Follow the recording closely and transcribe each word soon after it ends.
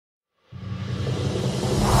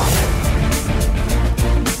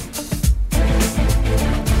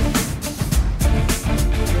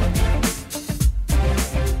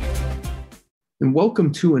And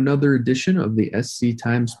welcome to another edition of the SC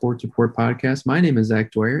Times Sports Report podcast. My name is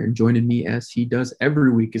Zach Dwyer, and joining me as he does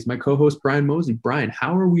every week is my co-host Brian Mozey. Brian,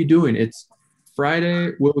 how are we doing? It's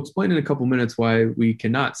Friday. We'll explain in a couple minutes why we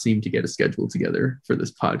cannot seem to get a schedule together for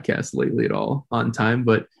this podcast lately at all on time,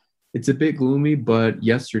 but it's a bit gloomy, but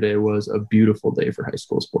yesterday was a beautiful day for high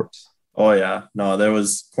school sports. Oh, yeah. No, there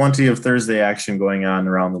was plenty of Thursday action going on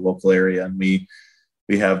around the local area, and we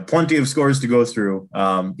have plenty of scores to go through,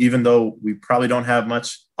 even though we probably don't have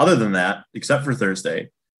much other than that, except for Thursday.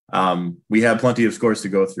 We have plenty of scores to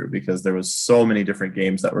go through because there was so many different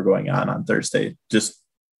games that were going on Thursday, just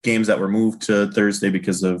games that were moved to Thursday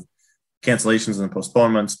because of cancellations and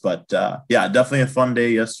postponements. But yeah, definitely a fun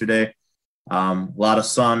day yesterday. A lot of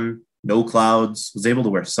sun, no clouds, was able to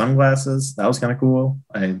wear sunglasses. That was kind of cool.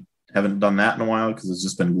 I haven't done that in a while because it's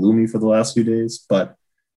just been gloomy for the last few days. But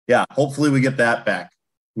yeah, hopefully we get that back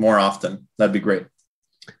more often. That'd be great.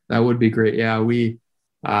 That would be great. Yeah, we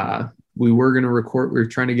were going to record. We were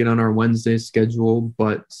trying to get on our Wednesday schedule,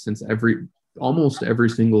 but since almost every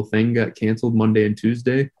single thing got canceled Monday and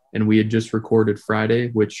Tuesday, and we had just recorded Friday,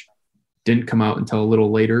 which didn't come out until a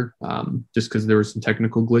little later, just because there were some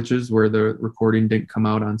technical glitches where the recording didn't come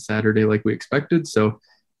out on Saturday like we expected. So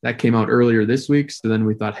that came out earlier this week. So then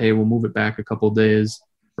we thought, hey, we'll move it back a couple of days.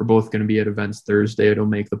 We're both going to be at events Thursday. It'll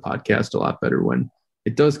make the podcast a lot better when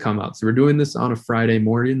it does come out. So we're doing this on a Friday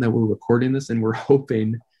morning that we're recording this, and we're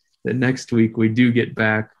hoping that next week we do get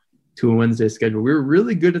back to a Wednesday schedule. We were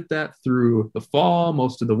really good at that through the fall,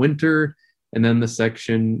 most of the winter, and then the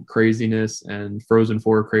section craziness and Frozen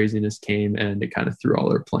 4 craziness came, and it kind of threw all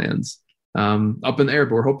our plans up in the air.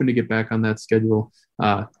 But we're hoping to get back on that schedule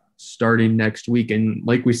starting next week. And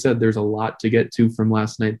like we said, there's a lot to get to from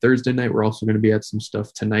last night, Thursday night. We're also going to be at some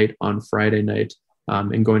stuff tonight on Friday night.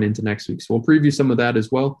 And going into next week. So we'll preview some of that as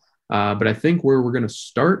well. But I think where we're going to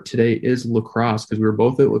start today is lacrosse, because we were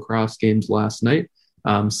both at lacrosse games last night.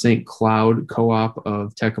 St. Cloud Co-op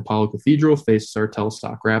of Tech Apollo Cathedral faced Sartell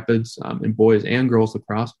Stock Rapids in boys and girls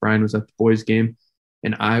lacrosse. Brian was at the boys game,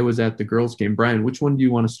 and I was at the girls game. Brian, which one do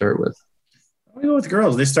you want to start with? I'll go with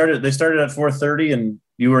girls. They started at 4:30, and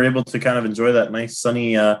you were able to kind of enjoy that nice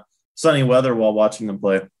sunny weather while watching them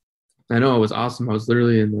play. I know, it was awesome. I was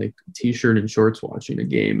literally in like a t-shirt and shorts watching a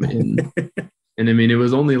game. And I mean, it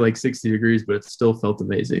was only like 60 degrees, but it still felt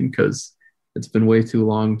amazing because it's been way too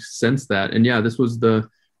long since that. And yeah, this was the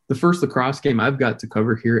first lacrosse game I've got to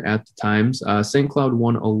cover here at the Times. St. Cloud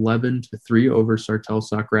won 11-3 over Sartell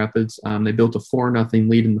Stock Rapids. They built a 4-0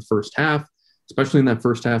 lead in the first half. Especially in that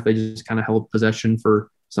first half, they just kind of held possession for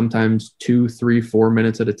sometimes 2, 3, 4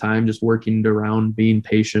 minutes at a time, just working it around, being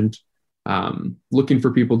patient. Looking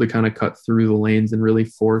for people to kind of cut through the lanes and really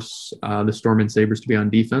force the Storm and Sabres to be on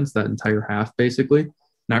defense that entire half, basically,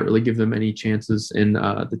 not really give them any chances in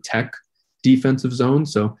the Tech defensive zone.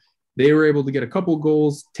 So they were able to get a couple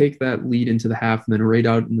goals, take that lead into the half, and then right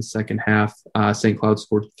out in the second half, St. Cloud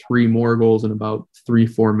scored 3 more goals in about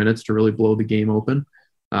 3-4 minutes to really blow the game open.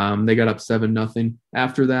 They got up 7-0.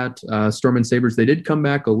 After that, Storm and Sabres, they did come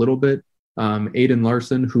back a little bit. Aiden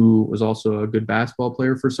Larson, who was also a good basketball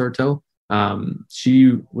player for Sartell,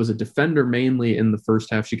 she was a defender mainly in the first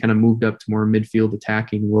half. She kind of moved up to more midfield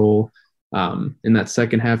attacking role. In that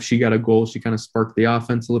second half, she got a goal. She kind of sparked the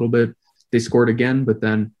offense a little bit. They scored again, but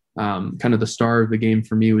then kind of the star of the game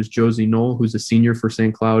for me was Josie Knoll, who's a senior for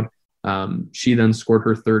St. Cloud. She then scored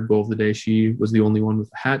her 3rd goal of the day. She was the only one with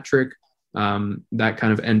a hat trick. That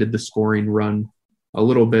kind of ended the scoring run a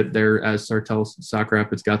little bit there as Sartell Stock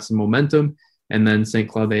Rapids got some momentum. And then St.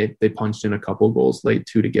 Cloud, they punched in a couple goals late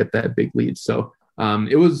too to get that big lead. So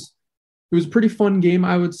it was a pretty fun game,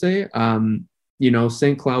 I would say.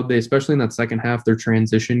 St. Cloud, they, especially in that second half, their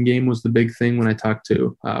transition game was the big thing. When I talked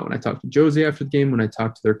to Josie after the game, when I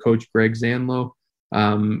talked to their coach Greg Zanlow,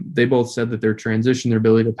 they both said that their transition, their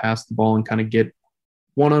ability to pass the ball and kind of get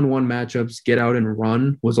one-on-one matchups, get out and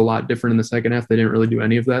run, was a lot different in the second half. They didn't really do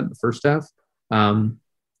any of that in the first half. And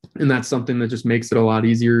that's something that just makes it a lot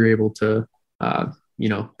easier. You're able to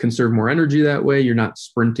conserve more energy that way. You're not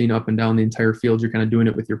sprinting up and down the entire field. You're kind of doing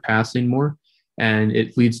it with your passing more, and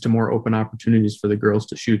it leads to more open opportunities for the girls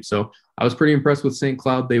to shoot. So I was pretty impressed with St.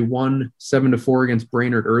 Cloud. They won 7-4 against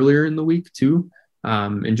Brainerd earlier in the week too.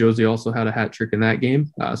 And Josie also had a hat trick in that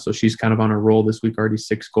game. So she's kind of on a roll this week, already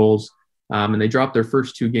 6 goals. And they dropped their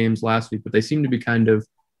first 2 games last week, but they seem to be kind of,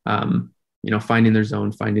 finding their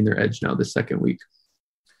zone, finding their edge now this second week.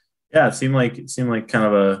 Yeah, it seemed like kind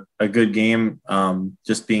of a good game. I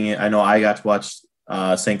know I got to watch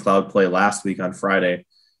St. Cloud play last week on Friday,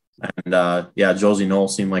 and Josie Knoll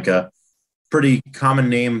seemed like a pretty common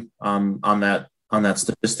name on that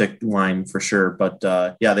statistic line for sure. But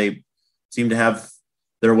they seem to have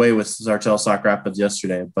their way with Sartell Sauk Rapids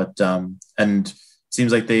yesterday, but and it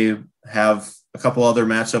seems like they have a couple other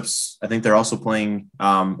matchups. I think they're also playing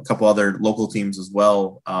a couple other local teams as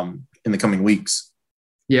well in the coming weeks.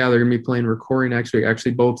 Yeah, they're going to be playing Rocori next week.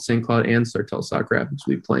 Actually, both St. Cloud and Sartell Sauk Rapids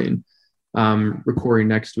will be playing Rocori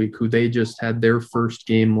next week, who they just had their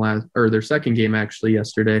their second game actually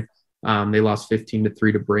yesterday. They lost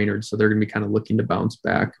 15-3 to Brainerd, so they're going to be kind of looking to bounce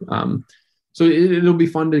back. So it'll be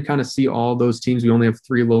fun to kind of see all those teams. We only have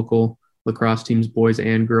 3 local lacrosse teams, boys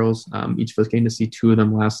and girls. Each of us came to see 2 of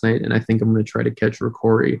them last night, and I think I'm going to try to catch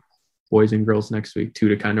Rocori boys and girls next week too,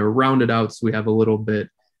 to kind of round it out so we have a little bit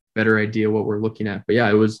better idea what we're looking at. But yeah,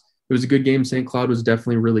 it was a good game. St. Cloud was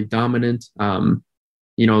definitely really dominant. Some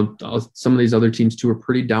of these other teams too are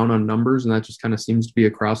pretty down on numbers, and that just kind of seems to be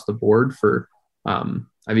across the board for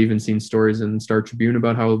I've even seen stories in Star Tribune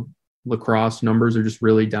about how lacrosse numbers are just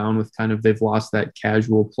really down with they've lost that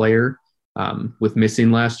casual player with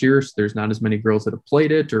missing last year. So there's not as many girls that have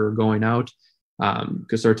played it or are going out.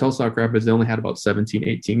 Because Sartell Sauk Rapids, they only had about 17,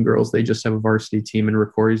 18 girls. They just have a varsity team, and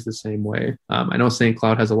Rocori's the same way. I know St.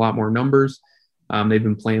 Cloud has a lot more numbers. They've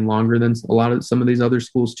been playing longer than some of these other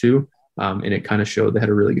schools too. And it kind of showed. They had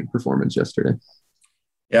a really good performance yesterday.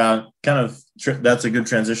 Yeah, that's a good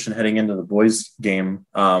transition heading into the boys game.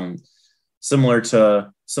 Similar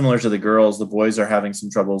to the girls, the boys are having some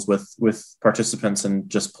troubles with participants and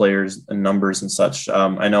just players and numbers and such.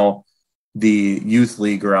 I know the youth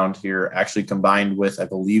league around here actually combined with, I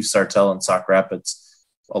believe, Sartell and Sauk Rapids,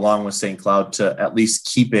 along with St. Cloud, to at least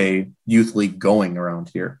keep a youth league going around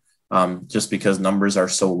here. Just because numbers are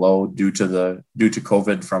so low due to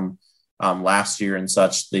COVID from last year and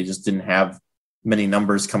such, they just didn't have many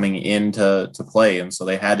numbers coming in to play, and so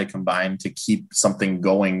they had to combine to keep something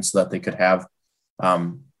going so that they could have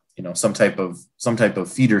some type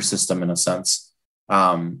of feeder system in a sense.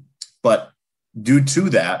 But due to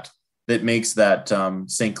that, it makes that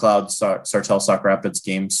St. Cloud Sartell Sauk Rapids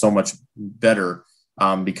game so much better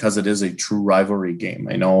because it is a true rivalry game.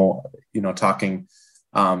 I know, talking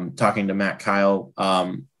to Matt Kyle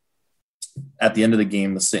at the end of the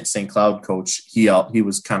game, the St. Cloud coach, he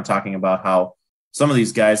was kind of talking about how some of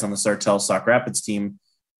these guys on the Sartell Sauk Rapids team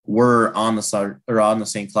were on the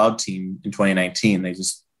St. Cloud team in 2019. They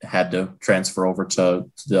just had to transfer over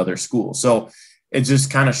to the other school. So it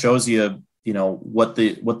just kind of shows you, what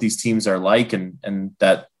these teams are like, and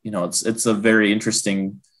that, it's a very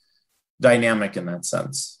interesting dynamic in that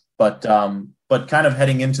sense. But kind of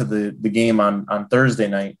heading into the game on Thursday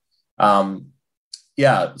night,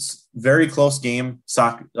 very close game.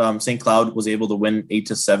 St. Cloud was able to win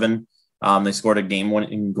 8-7. They scored a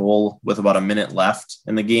game-winning goal with about a minute left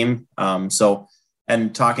in the game.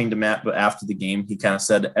 And talking to Matt after the game, he kind of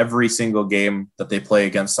said every single game that they play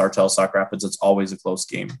against Sartell Sauk Rapids, it's always a close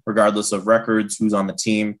game, regardless of records, who's on the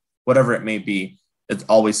team, whatever it may be. It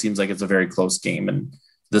always seems like it's a very close game. And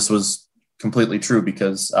this was completely true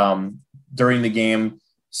because during the game,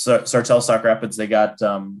 Sartell Sauk Rapids, they got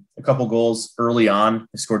a couple goals early on.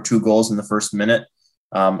 They scored 2 goals in the first minute.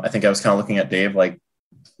 I think I was kind of looking at Dave like,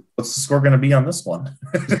 what's the score going to be on this one?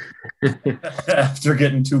 After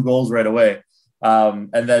getting 2 goals right away. And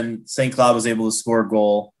then St. Cloud was able to score a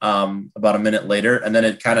goal about a minute later, and then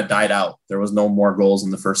it kind of died out. There was no more goals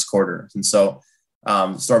in the first quarter. And so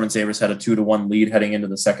Storm and Sabres had a 2-1 lead heading into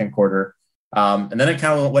the second quarter. And then it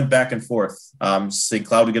kind of went back and forth. St.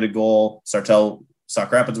 Cloud would get a goal, Sartell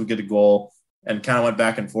Sauk Rapids would get a goal, and kind of went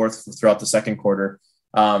back and forth throughout the second quarter.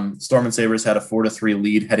 Storm and Sabres had a 4-3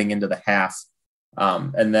 lead heading into the half.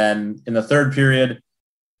 And then in the third period,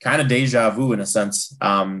 kind of deja vu in a sense.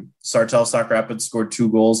 Sartell Sauk Rapids scored 2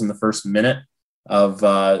 goals in the first minute of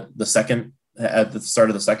at the start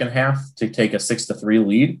of the second half to take a 6-3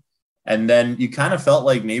 lead. And then you kind of felt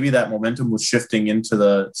like maybe that momentum was shifting into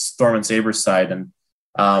the Storm and Sabres side. And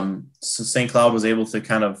so St. Cloud was able to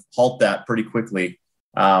kind of halt that pretty quickly.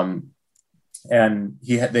 And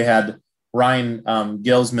they had Ryan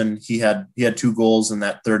Gilsman. He had 2 goals in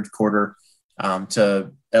that third quarter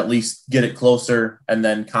to at least get it closer. And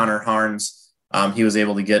then Connor Harns, he was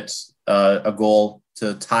able to get a goal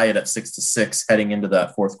to tie it at 6-6 heading into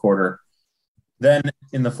that fourth quarter. Then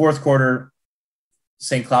in the fourth quarter,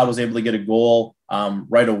 St. Cloud was able to get a goal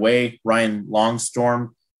right away. Ryan Longstorm,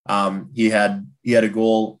 he had a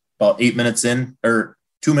goal about 8 minutes in, or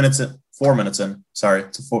 2 minutes in, 4 minutes in. Sorry,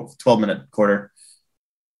 it's a 12-minute quarter.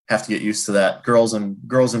 Have to get used to that. Girls and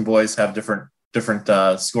boys have different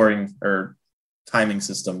scoring or timing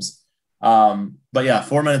systems. But yeah,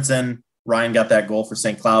 4 minutes in, Ryan got that goal for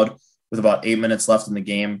St. Cloud with about 8 minutes left in the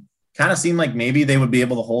game. Kind of seemed like maybe they would be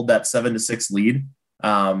able to hold that 7-6 lead.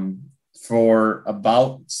 for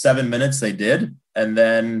about 7 minutes they did. And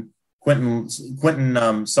then Quentin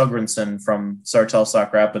Sugrenson from Sartell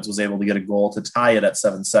Sauk Rapids was able to get a goal to tie it at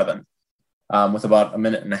 7-7 with about a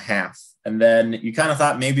minute and a half. And then you kind of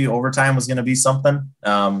thought maybe overtime was going to be something,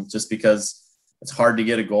 just because it's hard to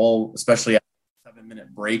get a goal, especially after a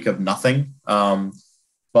 7-minute break of nothing.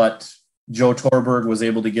 But Joe Torberg was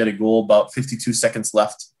able to get a goal about 52 seconds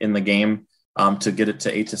left in the game to get it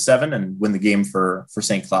to 8-7 and win the game for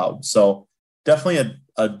St. Cloud. So definitely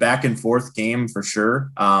a back and forth game for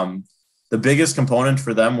sure. The biggest component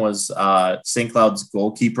for them was St. Cloud's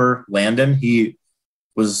goalkeeper, Landon. He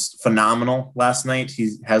was phenomenal last night.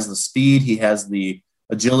 He has the speed, he has the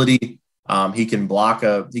agility. He can block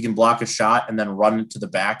a shot and then run it to the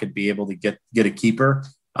back and be able to get a keeper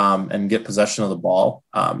and get possession of the ball,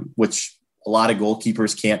 which a lot of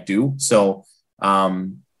goalkeepers can't do. So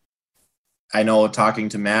I know, talking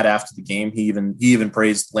to Matt after the game, he even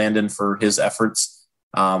praised Landon for his efforts.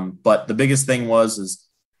 But the biggest thing is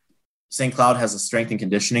St. Cloud has a strength and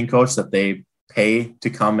conditioning coach that they pay to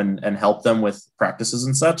come and help them with practices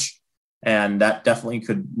and such. And that definitely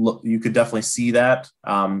you could definitely see that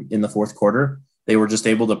in the fourth quarter. They were just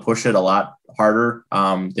able to push it a lot harder.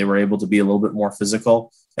 They were able to be a little bit more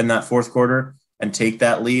physical in that fourth quarter and take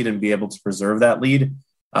that lead and be able to preserve that lead.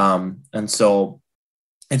 And so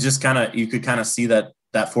it just you could kind of see that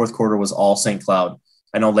fourth quarter was all St. Cloud.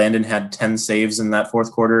 I know Landon had 10 saves in that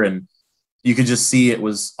fourth quarter, and you could just see it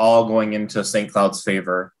was all going into St. Cloud's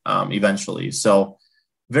favor eventually. So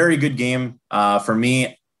very good game for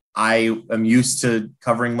me. I am used to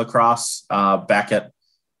covering lacrosse back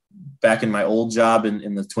in my old job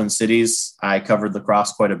in the Twin Cities. I covered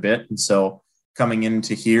lacrosse quite a bit. And so coming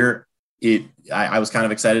into here, I was kind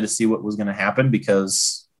of excited to see what was going to happen,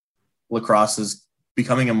 because lacrosse is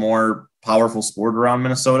becoming a more powerful sport around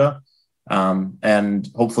Minnesota, and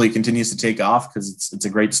hopefully it continues to take off, because it's a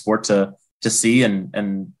great sport to see,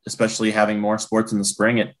 and especially having more sports in the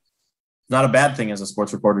spring. It's not a bad thing as a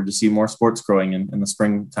sports reporter to see more sports growing in the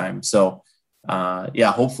springtime. So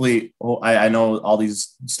hopefully, I know all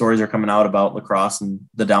these stories are coming out about lacrosse and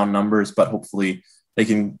the down numbers, but hopefully they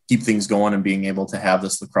can keep things going and being able to have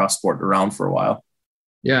this lacrosse sport around for a while.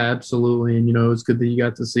 Yeah, absolutely. And, it's good that you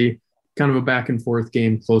got to see kind of a back and forth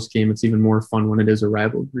game, close game. It's even more fun when it is a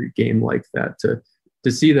rivalry game like that, to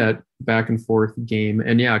see that back and forth game.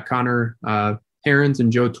 And yeah, Connor Herons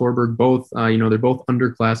and Joe Torberg, both, they're both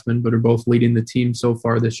underclassmen, but are both leading the team so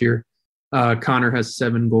far this year. Connor has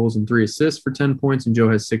 7 goals and 3 assists for 10 points, and Joe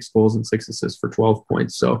has 6 goals and 6 assists for 12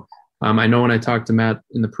 points. So I know when I talked to Matt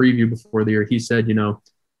in the preview before the year, he said,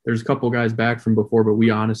 there's a couple guys back from before, but we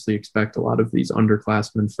honestly expect a lot of these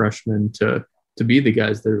underclassmen, freshmen to be the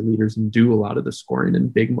guys that are leaders and do a lot of the scoring in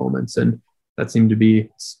big moments. And that seemed to be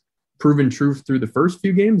proven true through the first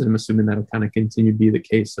few games, and I'm assuming that'll kind of continue to be the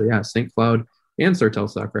case. So yeah, St. Cloud and Sartell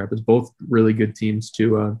Sauk Rapids, both really good teams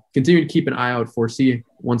to continue to keep an eye out for. See,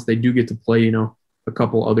 once they do get to play, a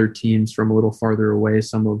couple other teams from a little farther away,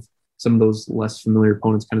 some of those less familiar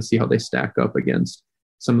opponents, kind of see how they stack up against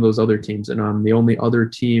some of those other teams. And the only other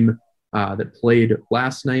team that played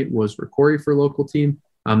last night was Ricori for local team.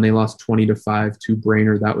 They lost 20-5 to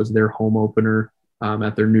Brainerd. That was their home opener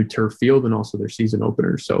at their new turf field, and also their season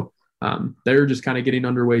opener. So they're just kind of getting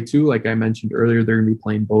underway too. Like I mentioned earlier, they're going to be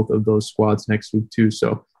playing both of those squads next week too.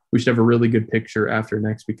 So we should have a really good picture after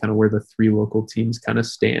next week, kind of where the 3 local teams kind of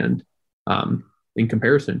stand in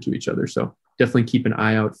comparison to each other. So definitely keep an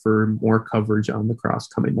eye out for more coverage on lacrosse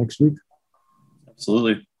coming next week.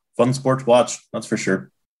 Absolutely. Fun sport to watch. That's for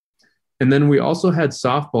sure. And then we also had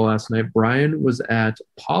softball last night. Brian was at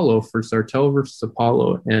Apollo for Sartell versus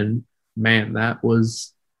Apollo. And man, that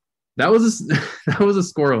was a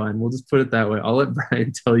scoreline. We'll just put it that way. I'll let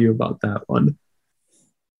Brian tell you about that one.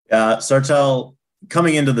 Yeah, Sartell,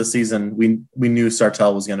 coming into the season, we knew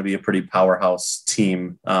Sartell was going to be a pretty powerhouse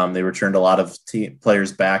team. They returned a lot of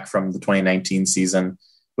players back from the 2019 season,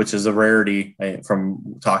 which is a rarity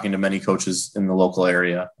from talking to many coaches in the local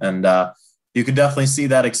area. And you could definitely see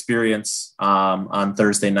that experience on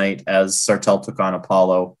Thursday night as Sartell took on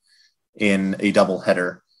Apollo in a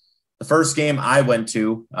doubleheader. The first game I went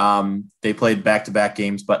to, they played back-to-back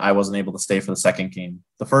games, but I wasn't able to stay for the second game.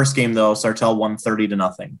 The first game, though, Sartell won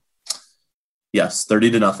 30-0. Yes,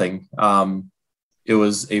 30-0. It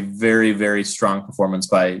was a very, very strong performance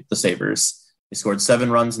by the Sabres. They scored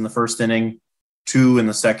 7 runs in the first inning, 2 in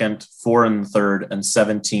the second, 4 in the third, and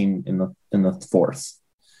 17 in the fourth.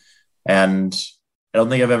 And I don't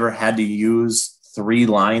think I've ever had to use 3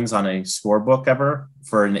 lines on a scorebook ever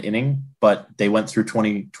for an inning, but they went through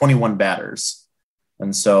 21 batters.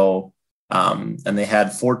 And so, and they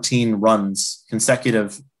had 14 runs,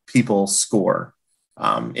 consecutive people score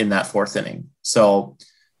in that fourth inning. So,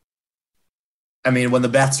 I mean, when the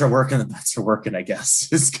bats are working, I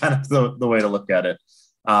guess, is kind of the way to look at it.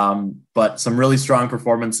 But some really strong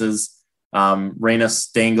performances. Raina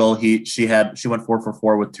Stengel, she went 4 for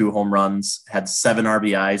 4 with 2 home runs, had 7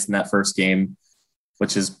 RBIs in that first game,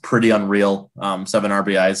 which is pretty unreal. 7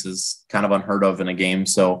 RBIs is kind of unheard of in a game.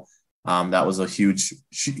 So that was a huge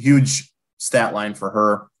stat line for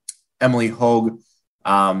her. Emily Hogue,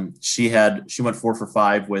 she went 4 for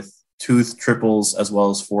 5 with 2 triples as well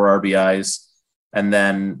as 4 RBIs. And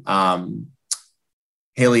then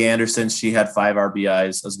Haley Anderson, she had 5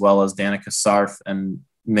 RBIs, as well as Danica Sarf and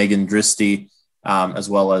Megan Dristy, as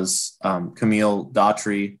well as Camille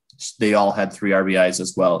Daughtry. They all had 3 RBIs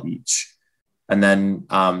as well each. And then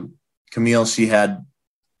Camille, she had,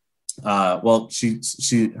 her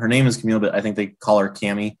name is Camille, but I think they call her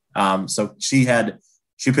Cami. So she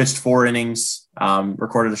pitched 4 innings,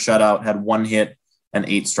 recorded a shutout, had 1 hit and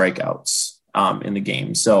 8 strikeouts in the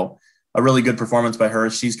game. So a really good performance by her.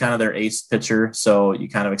 She's kind of their ace pitcher, so you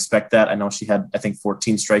kind of expect that. I know she had, I think,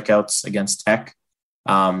 14 strikeouts against Tech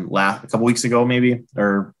a couple weeks ago, maybe,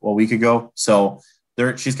 or a week ago. So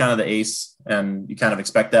she's kind of the ace, and you kind of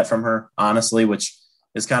expect that from her, honestly, which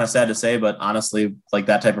is kind of sad to say, but honestly, like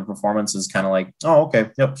that type of performance is kind of like, oh, okay,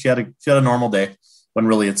 yep, she had a normal day, when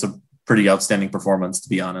really it's a pretty outstanding performance, to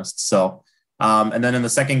be honest. So, and then in the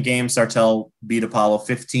second game, Sartell beat Apollo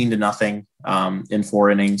 15-0 in 4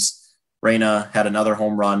 innings. Raina had another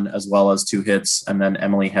home run as well as 2 hits, and then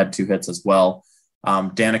Emily had 2 hits as well.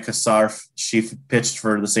 Danica Sarf, she pitched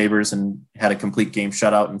for the Sabres and had a complete game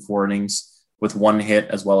shutout in 4 innings with 1 hit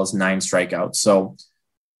as well as 9 strikeouts. So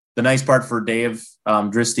the nice part for Dave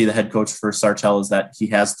Dristy, the head coach for Sartell, is that he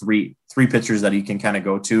has three pitchers that he can kind of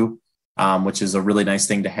go to, which is a really nice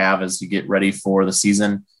thing to have as you get ready for the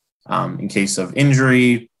season in case of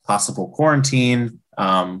injury, possible quarantine.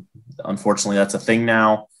 Unfortunately, that's a thing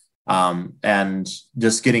now. And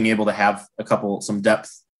just getting able to have some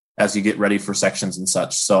depth as you get ready for sections and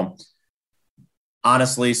such. So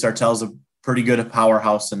honestly, Sartell's a pretty good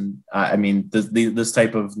powerhouse. And I mean, this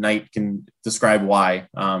type of night can describe why,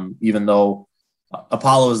 even though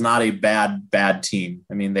Apollo is not a bad team.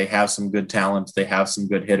 I mean, they have some good talent. They have some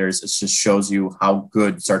good hitters. It just shows you how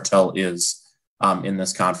good Sartell is in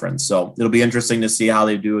this conference. So it'll be interesting to see how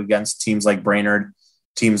they do against teams like Brainerd,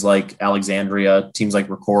 teams like Alexandria, teams like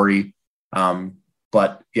Rocori.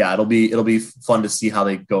 But yeah, it'll be fun to see how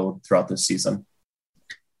they go throughout this season.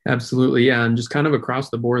 Absolutely. Yeah. And just kind of across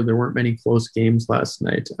the board, there weren't many close games last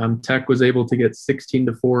night. Tech was able to get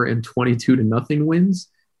 16-4 and 22-0 wins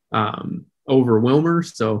over Wilmer.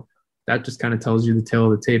 So that just kind of tells you the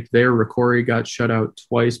tale of the tape there. Rocori got shut out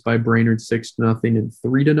twice by Brainerd, 6-0 and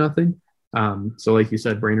 3-0. So like you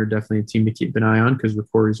said, Brainerd definitely a team to keep an eye on, because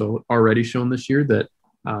Rocori's already shown this year that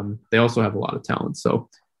they also have a lot of talent. So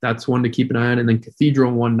that's one to keep an eye on. And then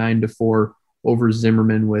Cathedral won 9-4 over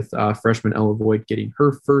Zimmerman, with freshman Ella Voigt getting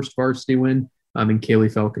her first varsity win, and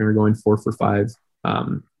Kaylee Falconer going 4 for 5.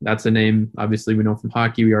 That's a name, obviously, we know from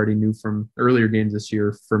hockey. We already knew from earlier games this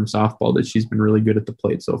year from softball that she's been really good at the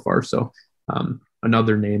plate so far. So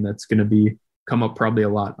another name that's going to come up probably a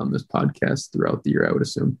lot on this podcast throughout the year, I would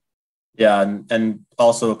assume. Yeah, and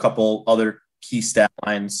also a couple other key stat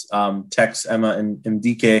lines. Tech's Emma and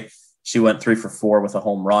DK, she went 3 for 4 with a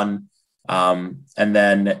home run. And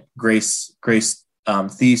then Grace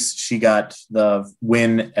Thies, she got the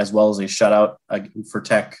win as well as a shutout for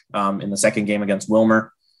Tech in the second game against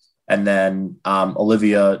Wilmer. And then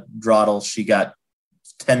Olivia Drottle, she got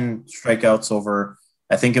 10 strikeouts over,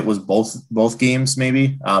 I think it was both games,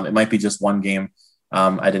 maybe. It might be just one game.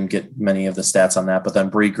 I didn't get many of the stats on that. But then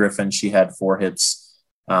Bree Griffin, she had 4 hits,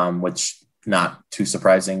 which not too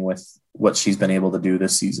surprising with what she's been able to do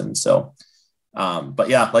this season. So, but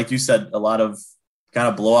yeah, like you said, a lot of kind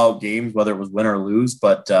of blowout games, whether it was win or lose,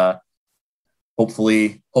 but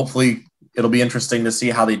hopefully it'll be interesting to see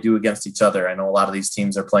how they do against each other. I know a lot of these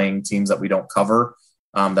teams are playing teams that we don't cover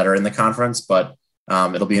that are in the conference, but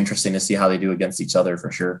it'll be interesting to see how they do against each other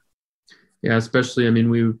for sure. Yeah, especially, I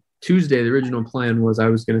mean, Tuesday, the original plan was I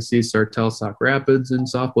was going to see Sartell Sauk Rapids in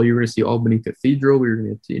softball. You were going to see Albany Cathedral. We were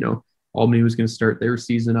going to, Albany was going to start their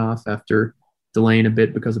season off after delaying a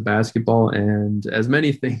bit because of basketball. And as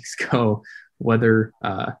many things go, weather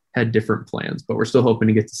had different plans, but we're still hoping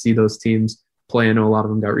to get to see those teams play. I know a lot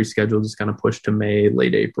of them got rescheduled, just kind of pushed to May,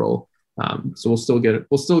 late April. So we'll still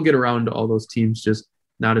get around to all those teams, just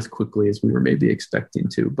not as quickly as we were maybe expecting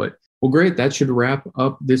to. But well, great. That should wrap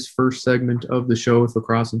up this first segment of the show with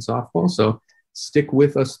lacrosse and softball. So stick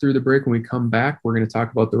with us through the break. When we come back, we're going to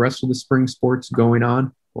talk about the rest of the spring sports going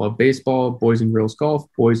on We'll have baseball, boys and girls golf,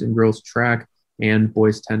 boys and girls track, and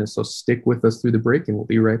boys tennis. So stick with us through the break and we'll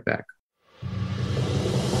be right back.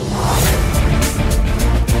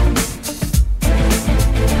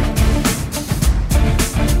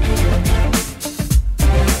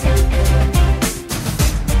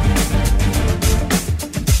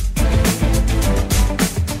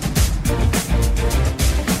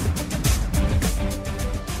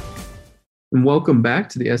 And welcome back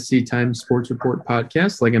to the SC Times Sports Report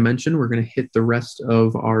podcast. Like I mentioned, we're going to hit the rest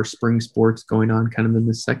of our spring sports going on kind of in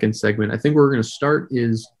the second segment. I think where we're going to start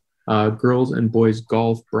is girls and boys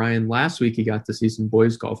golf. Brian, last week he got to see some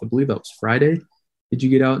boys golf. I believe that was Friday. Did you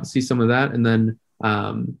get out and see some of that? And then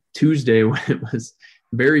Tuesday, when it was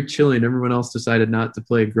very chilly and everyone else decided not to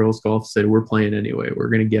play girls golf, said we're playing anyway. We're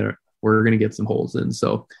going to get some holes in.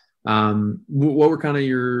 So what were kind of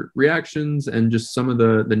your reactions and just some of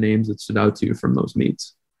the names that stood out to you from those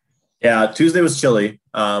meets? Yeah, Tuesday was chilly,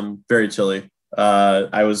 very chilly.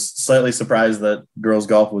 I was slightly surprised that girls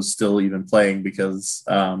golf was still even playing because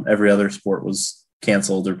every other sport was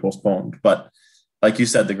canceled or postponed. But like you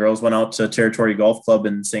said, the girls went out to Territory Golf Club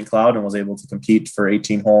in St. Cloud and was able to compete for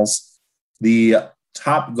 18 holes. The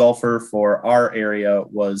top golfer for our area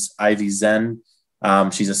was Ivy Zen.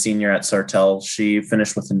 She's a senior at Sartell. She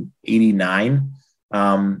finished with an 89.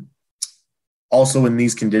 Also in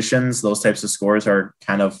these conditions, those types of scores are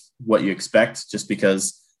kind of what you expect just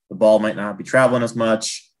because the ball might not be traveling as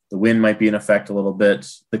much. The wind might be in effect a little bit.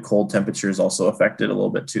 The cold temperatures also affected a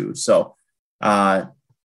little bit too. So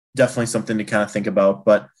definitely something to kind of think about.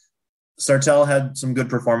 But Sartell had some good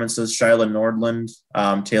performances. Shyla Nordland,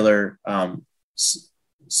 Taylor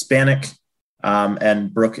Spanik,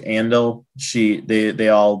 and Brooke Andel, they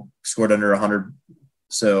all scored under 100.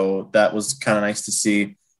 So that was kind of nice to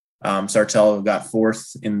see. Sartell got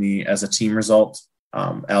fourth as a team result.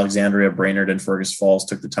 Alexandria, Brainerd, and Fergus Falls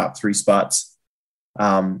took the top three spots.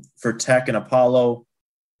 For Tech and Apollo,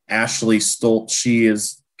 Ashley Stolt, she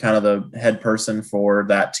is kind of the head person for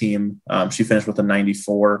that team. She finished with a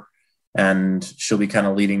 94, and she'll be kind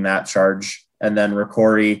of leading that charge. And then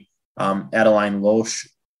Ricori, Adeline Loesch,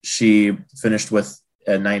 she finished with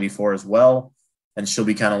a 94 as well, and she'll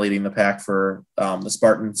be kind of leading the pack for the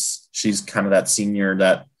Spartans. She's kind of that senior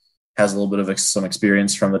that has a little bit of some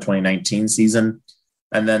experience from the 2019 season.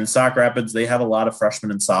 And then Sauk Rapids, they have a lot of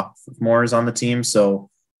freshmen and sophomores on the team, so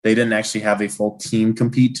they didn't actually have a full team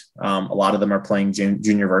compete. A lot of them are playing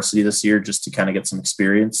junior varsity this year just to kind of get some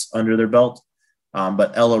experience under their belt.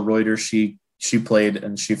 But Ella Reuter, she played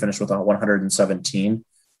and she finished with a 117.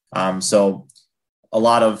 So a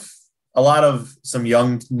lot of some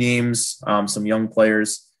young names, some young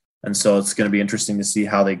players. And so it's going to be interesting to see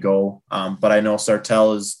how they go. But I know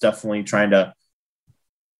Sartell is definitely trying to,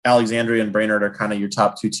 Alexandria and Brainerd are kind of your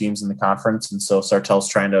top two teams in the conference. And so Sartell's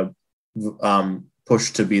trying to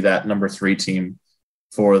push to be that number 3 team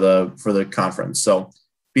for the conference. So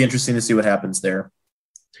be interesting to see what happens there.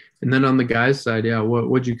 And then on the guys' side, yeah,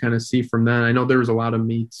 what'd you kind of see from that? I know there was a lot of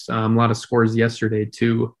meets, a lot of scores yesterday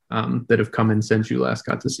too, that have come in since you last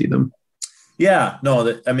got to see them. Yeah, no,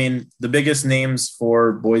 the biggest names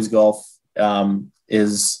for boys golf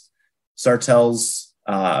is Sartell's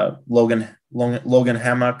Logan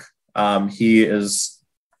Hammock. He is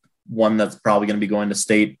one that's probably going to be going to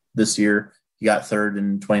state this year. He got third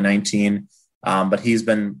in 2019, but he's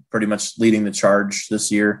been pretty much leading the charge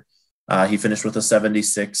this year. He finished with a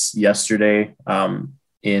 76 yesterday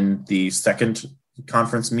in the second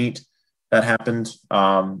conference meet that happened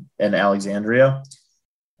in Alexandria.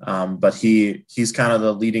 But he's kind of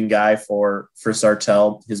the leading guy for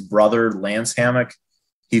Sartell. His brother, Lance Hammock,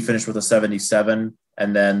 he finished with a 77.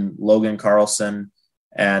 And then Logan Carlson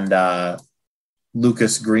and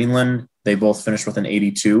Lucas Greenland, they both finished with an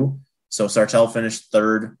 82. So Sartell finished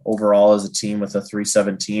third overall as a team with a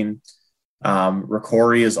 317.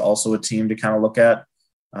 Ricori is also a team to kind of look at.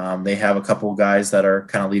 They have a couple of guys that are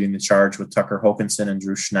kind of leading the charge with Tucker Hokinson and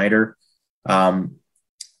Drew Schneider.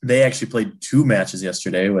 They actually played 2 matches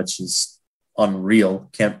yesterday, which is unreal.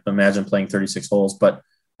 Can't imagine playing 36 holes, but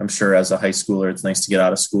I'm sure as a high schooler, it's nice to get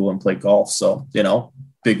out of school and play golf. So,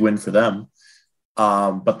 big win for them.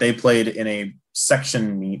 But they played in a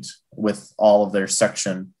section meet with all of their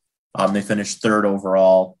section. They finished third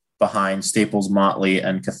overall behind Staples, Motley,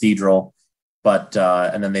 and Cathedral.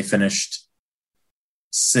 And then they finished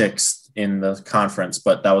 6th in the conference,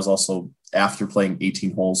 but that was also after playing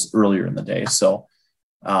 18 holes earlier in the day. So,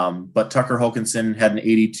 but Tucker Hokinson had an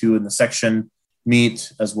 82 in the section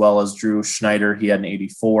meet, as well as Drew Schneider. He had an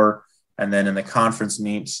 84. And then in the conference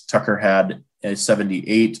meet, Tucker had a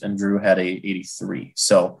 78 and Drew had a 83.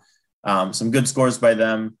 So some good scores by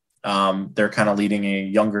them. They're kind of leading a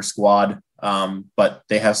younger squad, but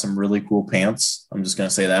they have some really cool pants. I'm just going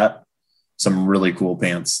to say that. Some really cool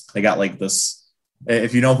pants. They got like this.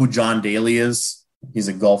 If you know who John Daly is, he's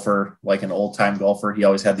a golfer, like an old time golfer. He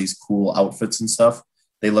always had these cool outfits and stuff.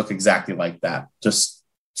 They look exactly like that. Just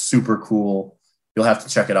super cool. You'll have to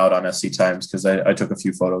check it out on SC Times because I took a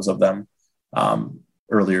few photos of them on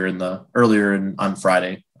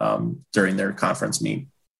Friday during their conference meet.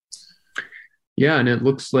 Yeah, and it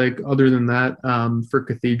looks like other than that, for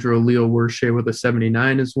Cathedral, Leo Wershe with a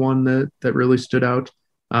 79 is one that really stood out.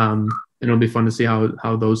 And it'll be fun to see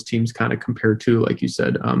how those teams kind of compare too, like you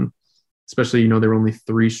said, especially, they're only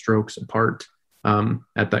 3 strokes apart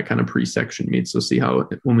at that kind of pre-section meet. So see how,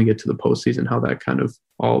 when we get to the postseason, how that kind of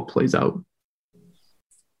all plays out.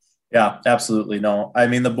 Yeah, absolutely. No, I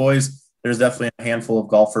mean, the boys, there's definitely a handful of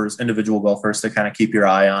golfers, individual golfers to kind of keep your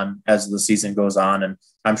eye on as the season goes on. And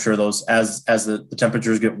I'm sure those, as the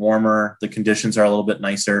temperatures get warmer, the conditions are a little bit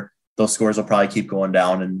nicer, those scores will probably keep going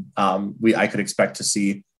down. And I could expect to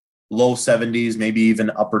see low 70s, maybe even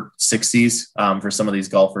upper 60s for some of these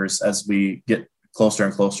golfers as we get closer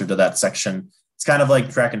and closer to that section. It's kind of like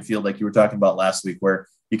track and field, like you were talking about last week, where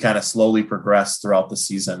you kind of slowly progress throughout the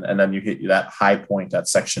season and then you hit that high point at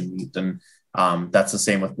section meet. And that's the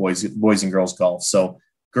same with boys and girls golf. So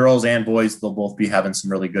girls and boys, they'll both be having some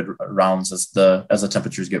really good rounds as the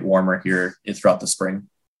temperatures get warmer here throughout the spring.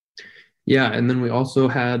 Yeah, and then we also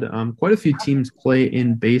had quite a few teams play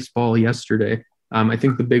in baseball yesterday. I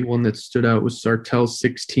think the big one that stood out was Sartell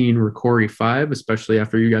 16, Ricori 5, especially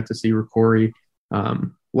after you got to see Ricori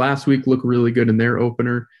last week look really good in their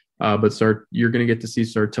opener. But you're going to get to see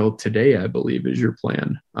Sartell today, I believe, is your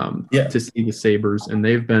plan to see the Sabres. And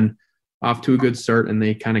they've been off to a good start, and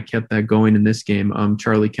they kind of kept that going in this game.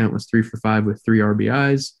 Charlie Kent was 3 for 5 with 3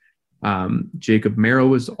 RBIs. Jacob Merrill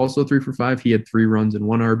was also 3 for 5. He had 3 runs and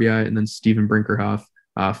 1 RBI. And then Steven Brinkerhoff,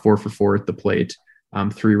 4 for 4 at the plate,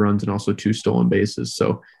 3 runs and also 2 stolen bases.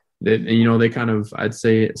 So, they kind of, I'd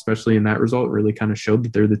say, especially in that result, really kind of showed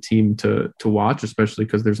that they're the team to watch, especially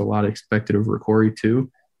because there's a lot expected of Ricori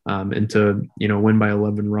too. And to, win by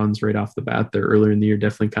 11 runs right off the bat there earlier in the year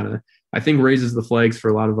definitely kind of, I think, raises the flags for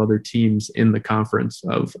a lot of other teams in the conference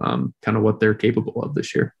of kind of what they're capable of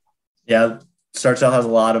this year. Yeah, Sartell has a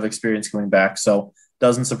lot of experience coming back, so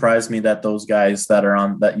doesn't surprise me that those guys that are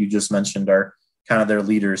on that you just mentioned are kind of their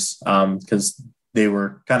leaders because they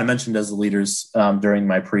were kind of mentioned as the leaders during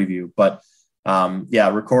my preview. But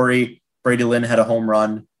Ricori, Brady Lynn had a home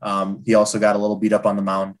run. He also got a little beat up on the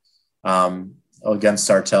mound against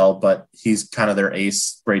Sartell, but he's kind of their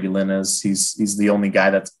ace. Brady Lynn is. He's the only guy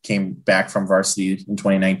that came back from varsity in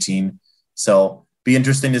 2019. So be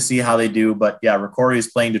interesting to see how they do. But yeah, Ricori is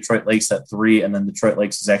playing Detroit Lakes at 3, and then Detroit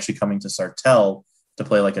Lakes is actually coming to Sartell to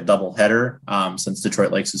play like a double header since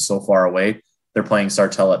Detroit Lakes is so far away. They're playing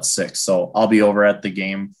Sartell at 6. So I'll be over at the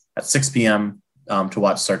game at 6 p.m. To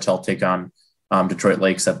watch Sartell take on Detroit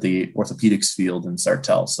Lakes at the Orthopedics Field in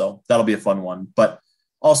Sartell. So that'll be a fun one. But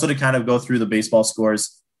also to kind of go through the baseball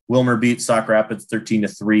scores, Wilmer beat Sauk Rapids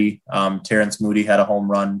 13-3. Terrence Moody had a home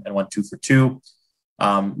run and went 2 for 2.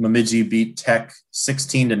 Bemidji beat Tech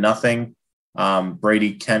 16-0.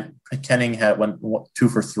 Brady Kenning went 2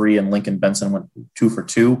 for 3, and Lincoln Benson went 2 for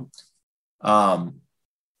 2.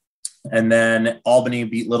 And then Albany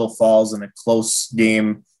beat Little Falls in a close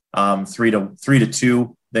game,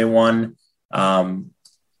 3-2. They won.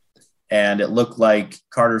 And it looked like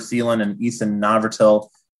Carter Thielen and Ethan Novertil,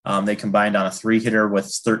 they combined on a 3-hitter with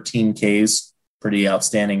 13 Ks, pretty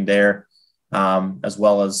outstanding there, as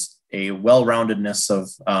well as a well-roundedness of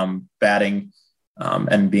batting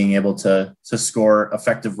and being able to score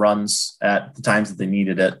effective runs at the times that they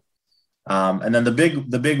needed it. And then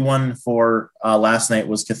the big one for last night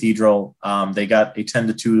was Cathedral. They got a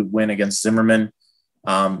 10-2 win against Zimmerman.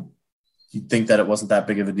 You'd think that it wasn't that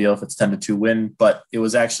big of a deal if it's 10-2 win, but it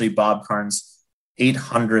was actually Bob Karn's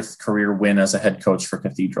 800th career win as a head coach for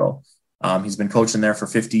Cathedral. He's been coaching there for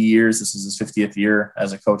 50 years. This is his 50th year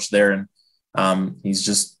as a coach there. And he's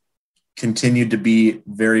just continued to be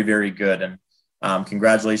very, very good. And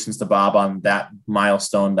congratulations to Bob on that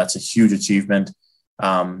milestone. That's a huge achievement.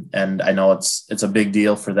 And I know it's a big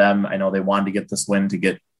deal for them. I know they wanted to get this win to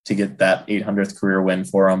get that 800th career win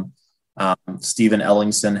for them. Stephen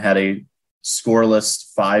Ellingson had a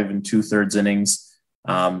scoreless 5 2/3 innings,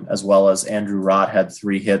 as well as Andrew Rott had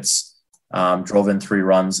 3 hits, drove in 3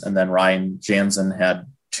 runs, and then Ryan Jansen had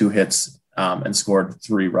 2 hits and scored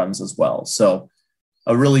 3 runs as well. So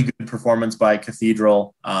a really good performance by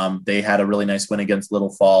Cathedral. They had a really nice win against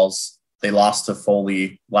Little Falls. They lost to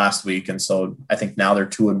Foley last week, and so I think now they're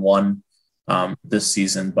 2-1 this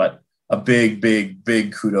season. But a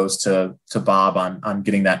big kudos to Bob on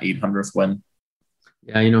getting that 800th win.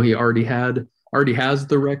 Yeah, he already has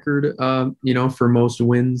the record, for most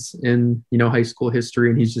wins in, high school history,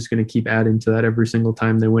 and he's just going to keep adding to that every single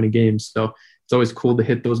time they win a game. So it's always cool to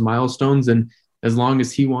hit those milestones. And as long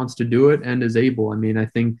as he wants to do it and is able, I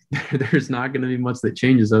think there's not going to be much that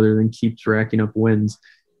changes other than keeps racking up wins,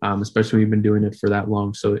 especially when you've been doing it for that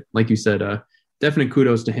long. So like you said, definite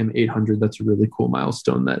kudos to him. 800, that's a really cool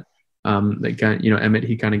milestone that Emmett,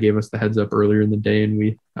 he kind of gave us the heads up earlier in the day, and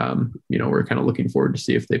we, we're kind of looking forward to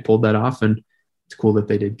see if they pulled that off. And it's cool that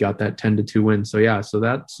they got that 10-2 win. So yeah, so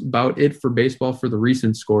that's about it for baseball for the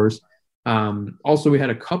recent scores. Also, we had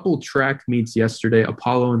a couple track meets yesterday.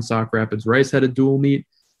 Apollo and Sauk Rapids Rice had a dual meet,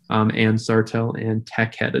 and Sartell and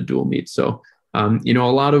Tech had a dual meet. So, a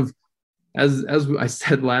lot of, as I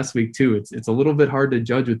said last week too, it's a little bit hard to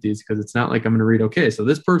judge with these because it's not like I'm going to read, okay, so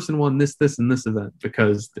this person won this, and this event,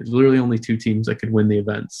 because there's literally only two teams that could win the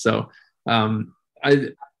event. So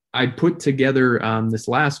I put together this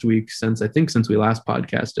last week, since we last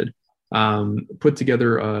podcasted, put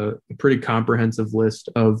together a pretty comprehensive list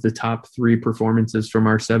of the top 3 performances from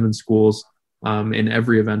our 7 schools in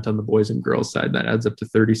every event on the boys and girls side. That adds up to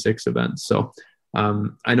 36 events. So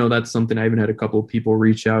I know that's something. I even had a couple of people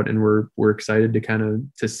reach out, and we're excited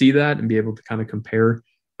to see that and be able to kind of compare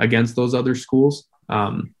against those other schools,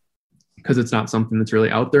 because it's not something that's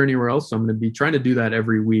really out there anywhere else. So I'm going to be trying to do that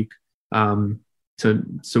every week,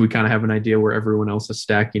 so we kind of have an idea where everyone else is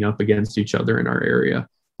stacking up against each other in our area.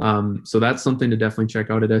 So that's something to definitely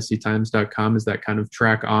check out at sctimes.com, is that kind of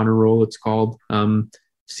track honor roll, it's called.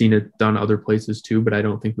 Seen it done other places too, but I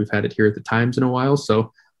don't think we've had it here at the Times in a while.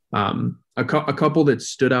 So a couple that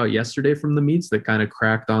stood out yesterday from the meets that kind of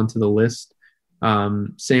cracked onto the list.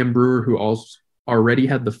 Sam Brewer, who also already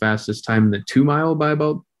had the fastest time in the 2 mile by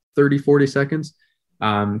about 30-40 seconds.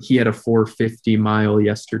 He had a 4:50 mile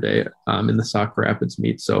yesterday in the Sauk Rapids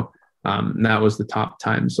meet. So that was the top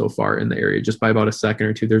time so far in the area, just by about a second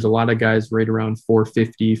or two. There's a lot of guys right around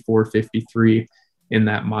 4:50, 4:53 in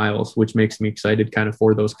that miles, which makes me excited kind of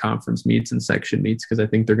for those conference meets and section meets, because I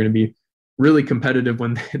think they're going to be really competitive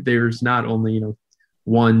when there's not only,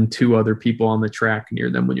 1-2 other people on the track near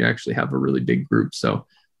them, when you actually have a really big group. So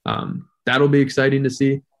that'll be exciting to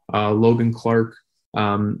see. Logan Clark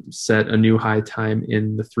set a new high time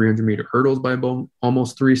in the 300-meter hurdles by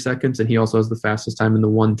almost 3 seconds, and he also has the fastest time in the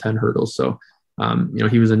 110 hurdles. So,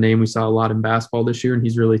 he was a name we saw a lot in basketball this year, and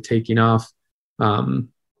he's really taking off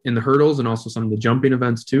in the hurdles and also some of the jumping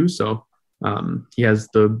events too. So he has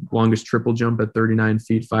the longest triple jump at 39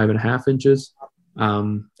 feet 5.5 inches.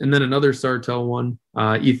 And then another Sartell one,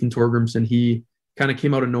 Ethan Torgrimson, he kind of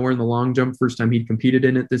came out of nowhere in the long jump. First time he'd competed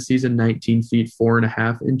in it this season, 19 feet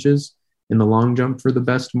 4.5 inches in the long jump for the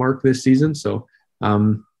best mark this season. So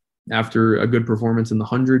after a good performance in the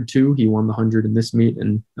 100 too, he won the 100 in this meet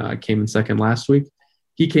and came in second last week.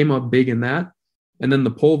 He came up big in that. And then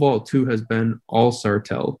the pole vault too has been all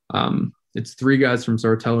Sartell. It's 3 guys from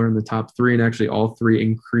Sartell are in the top 3, and actually all 3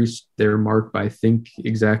 increased their mark by, I think,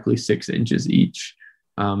 exactly 6 inches each.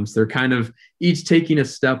 So they're kind of each taking a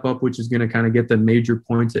step up, which is going to kind of get them major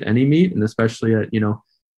points at any meet, and especially at,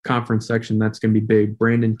 conference section, that's going to be big.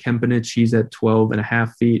 Brandon Kempenich, he's at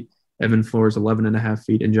 12.5 feet. Evan Flores, 11.5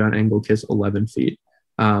 feet, and John Engelkiss, 11 feet.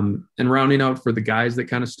 And rounding out for the guys that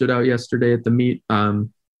kind of stood out yesterday at the meet,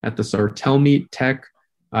 at the Sartell meet, Tech,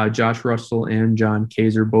 Josh Russell and John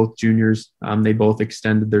Kaiser, both juniors. They both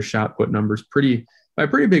extended their shot put numbers by a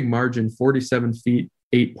pretty big margin, 47 feet,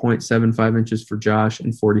 8.75 inches for Josh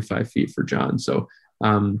and 45 feet for John. So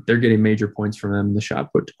they're getting major points from them. The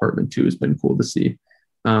shot put department too has been cool to see.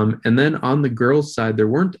 And then on the girls' side, there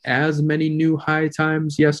weren't as many new high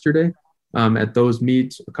times yesterday at those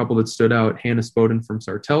meets. A couple that stood out, Hannah Spoden from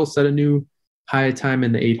Sartell set a new high time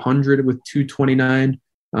in the 800 with 2:29.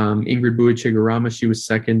 Ingrid Buichigarama, she was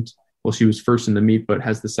second. Well, she was first in the meet, but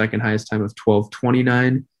has the second highest time of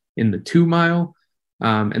 12:29 in the 2 mile.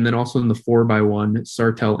 And then also in the 4x1,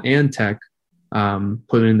 Sartell and Tech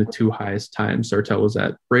put in the 2 highest times. Sartell was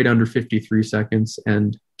at right under 53 seconds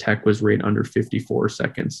and Tech was right under 54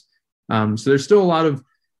 seconds. So there's still a lot of,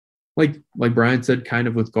 like Brian said, kind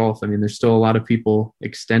of with golf. I mean, there's still a lot of people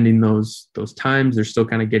extending those times. They're still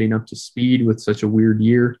kind of getting up to speed with such a weird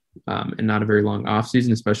year and not a very long off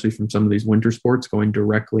season, especially from some of these winter sports going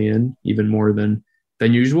directly in even more than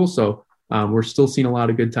usual. So we're still seeing a lot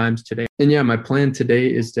of good times today. And yeah, my plan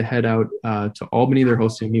today is to head out to Albany. They're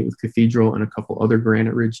hosting a meet with Cathedral and a couple other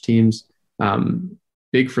Granite Ridge teams.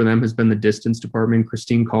 Big for them has been the distance department.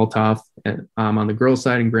 Christine Kaltoff on the girls'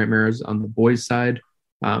 side and Grant Maras on the boys' side.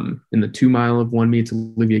 In the 2 mile of one meets,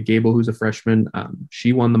 Olivia Gable, who's a freshman,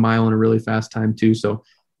 she won the mile in a really fast time too. So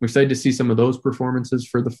I'm excited to see some of those performances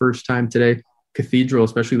for the first time today. Cathedral,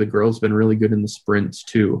 especially the girls, been really good in the sprints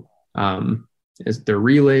too. As their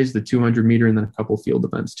relays, the 200 meter, and then a couple field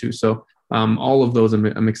events too. So all of those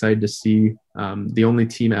I'm excited to see. The only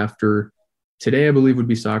team after today, I believe, would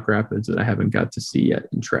be Sauk Rapids that I haven't got to see yet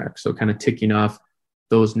in track. So kind of ticking off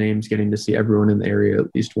those names, getting to see everyone in the area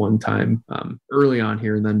at least one time early on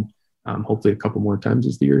here, and then hopefully a couple more times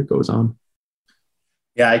as the year goes on.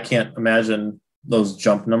 Yeah, I can't imagine those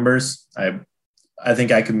jump numbers. I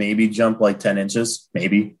think I could maybe jump like 10 inches,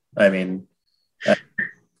 maybe. I mean,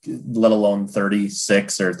 let alone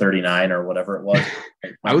 36 or 39 or whatever it was.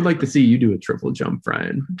 I would like to see you do a triple jump,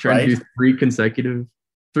 Brian. Try to do three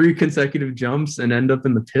consecutive jumps and end up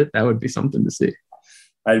in the pit. That would be something to see.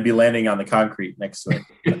 I'd be landing on the concrete next to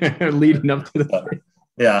it, leading up to the pit.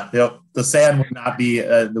 Yeah, yep. The sand would not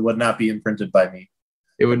be imprinted by me.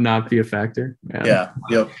 It would not be a factor. Man. Yeah,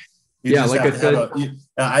 yep. Like I said,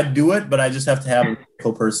 I'd do it, but I just have to have a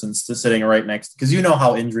medical person sitting right next, because you know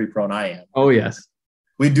how injury prone I am. Oh yes.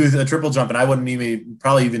 We'd do the triple jump, and I wouldn't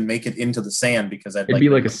probably even make it into the sand, because it'd be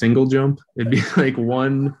like a single jump. It'd be like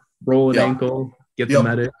one roll an ankle, get the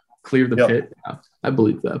medic, clear the pit. Yeah, I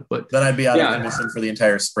believe that. But then I'd be out of commission for the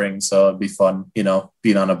entire spring, so it'd be fun,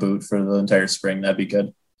 being on a boot for the entire spring. That'd be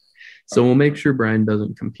good. So we'll make sure Brian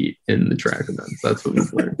doesn't compete in the track events. That's what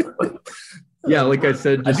we've learned. But yeah, like I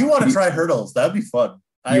said, I do want to try hurdles. That'd be fun.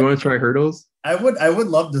 You want to try hurdles? I would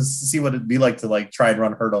love to see what it'd be like to try and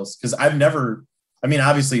run hurdles, because I've never. I mean,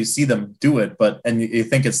 obviously you see them do it, and you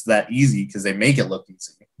think it's that easy because they make it look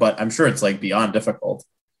easy, but I'm sure it's beyond difficult.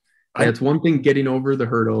 Yeah, it's one thing getting over the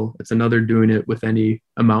hurdle. It's another doing it with any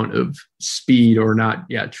amount of speed or not.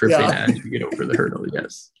 Yeah, tripping as you get over the hurdle.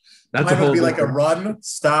 Yes, that's would be like a run,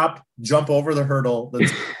 stop, jump over the hurdle.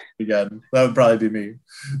 That's again. That would probably be me.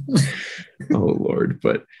 Oh Lord,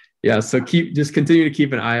 but yeah. So continue to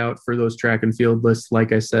keep an eye out for those track and field lists.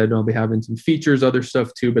 Like I said, I'll be having some features, other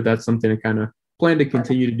stuff too, but that's something to kind of plan to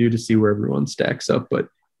continue to do to see where everyone stacks up. And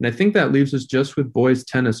I think that leaves us just with boys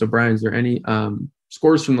tennis. So Brian, is there any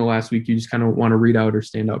scores from the last week you just kind of want to read out or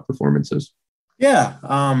standout performances? Yeah.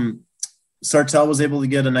 Sartell was able to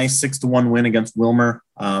get a nice 6-1 win against Wilmer.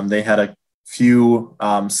 They had a few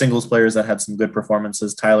singles players that had some good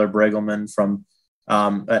performances. Tyler Bregelman from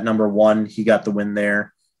at number 1, he got the win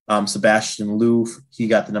there. Sebastian Loof, he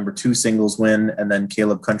got the number 2 singles win. And then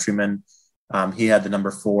Caleb Countryman, he had the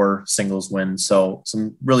number 4 singles win. So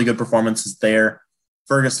some really good performances there.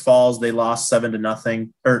 Fergus Falls, they lost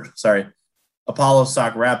 7-0. Apollo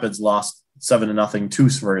Sauk Rapids lost 7-0 to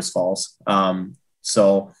Fergus Falls. A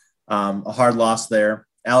hard loss there.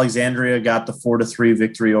 Alexandria got the 4-3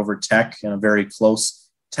 victory over Tech in a very close.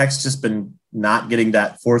 Tech's just been not getting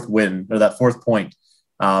that 4th win or that 4th point.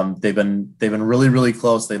 They've been really, really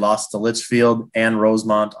close. They lost to Litchfield and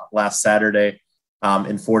Rosemont last Saturday.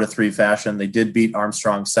 In 4-3 fashion. They did beat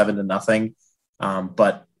Armstrong 7-0,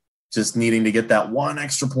 but just needing to get that one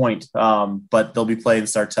extra point. But they'll be playing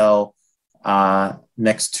Sartell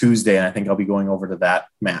next Tuesday, and I think I'll be going over to that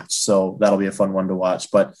match. So that'll be a fun one to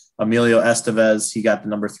watch. But Emilio Estevez, he got the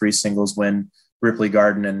number 3 singles win. Ripley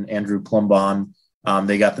Garden and Andrew Plumbon,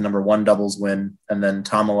 they got the number 1 doubles win. And then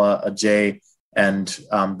Tamala Ajay and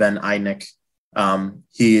Ben Einick,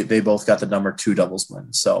 they both got the number 2 doubles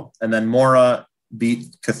win. So, and then Mora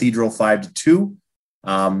beat Cathedral 5-2.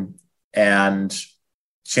 And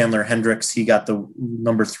Chandler Hendricks, he got the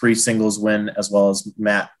number 3 singles win, as well as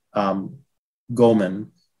Matt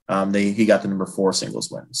Goldman. He got the number 4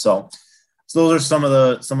 singles win. So those are some of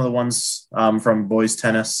the ones from boys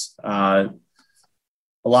tennis. A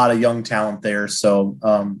lot of young talent there. So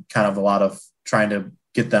kind of a lot of trying to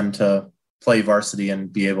get them to play varsity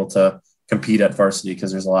and be able to compete at varsity,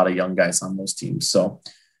 because there's a lot of young guys on those teams. So,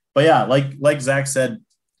 but yeah, like Zach said,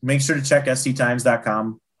 make sure to check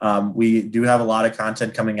sctimes.com. We do have a lot of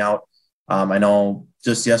content coming out. I know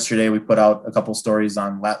just yesterday we put out a couple stories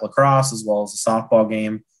on Lacrosse as well as the softball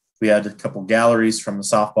game. We had a couple galleries from the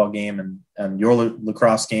softball game and your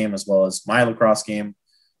lacrosse game, as well as my lacrosse game.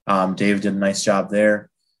 Dave did a nice job there.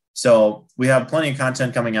 So we have plenty of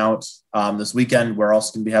content coming out this weekend. We're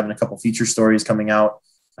also going to be having a couple feature stories coming out.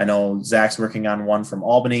 I know Zach's working on one from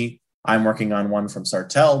Albany. I'm working on one from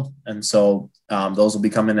Sartell. And so those will be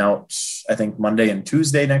coming out, I think, Monday and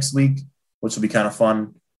Tuesday next week, which will be kind of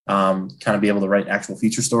fun. Kind of be able to write actual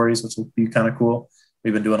feature stories, which will be kind of cool.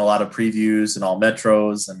 We've been doing a lot of previews and all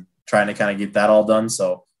metros and trying to kind of get that all done.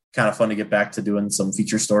 So kind of fun to get back to doing some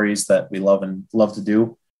feature stories that we love to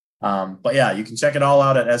do. But yeah, you can check it all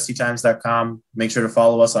out at sctimes.com. Make sure to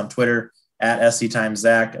follow us on Twitter at SC Times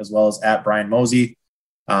Zach, as well as at Brian Mozey.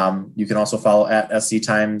 You can also follow at SC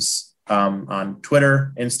Times on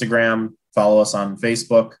Twitter, Instagram, follow us on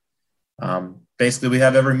Facebook. Basically, we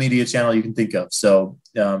have every media channel you can think of. So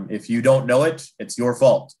if you don't know it, it's your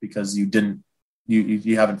fault because you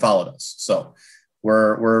haven't followed us. So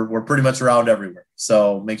we're pretty much around everywhere.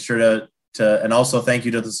 So make sure to and also thank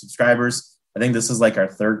you to the subscribers. I think this is like our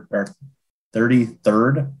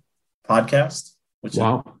 33rd podcast. Which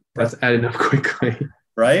wow, that's adding up quickly.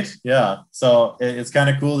 Right? Yeah. So it's kind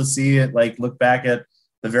of cool to see it, like look back at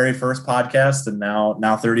the very first podcast and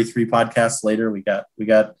now 33 podcasts later, we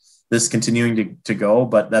got this continuing to go,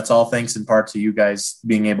 but that's all thanks in part to you guys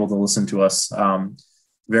being able to listen to us.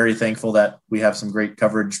 Very thankful that we have some great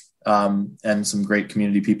coverage and some great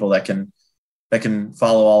community people that can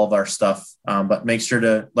follow all of our stuff. But make sure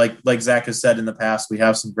to, like Zach has said in the past, we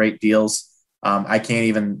have some great deals. I can't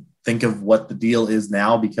even think of what the deal is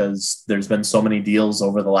now because there's been so many deals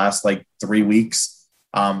over the last 3 weeks.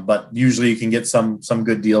 But usually you can get some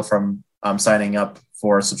good deal from signing up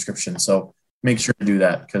for a subscription. So make sure to do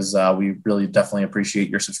that because we really definitely appreciate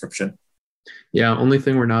your subscription. Yeah, only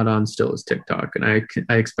thing we're not on still is TikTok, and I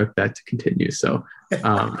expect that to continue. So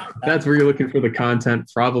that's where you're looking for the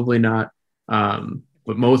content. Probably not,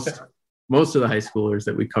 but most of the high schoolers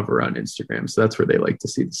that we cover on Instagram. So that's where they like to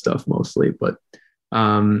see the stuff mostly. But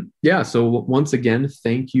yeah, so once again,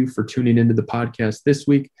 thank you for tuning into the podcast this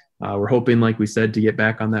week. We're hoping, like we said, to get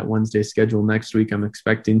back on that Wednesday schedule next week. I'm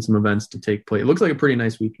expecting some events to take place. It looks like a pretty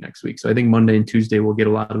nice week next week. So I think Monday and Tuesday we'll get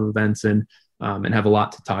a lot of events in and have a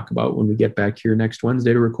lot to talk about when we get back here next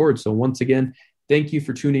Wednesday to record. So once again, thank you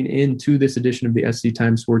for tuning in to this edition of the SC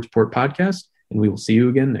Times Sports Report podcast, and we will see you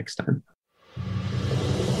again next time.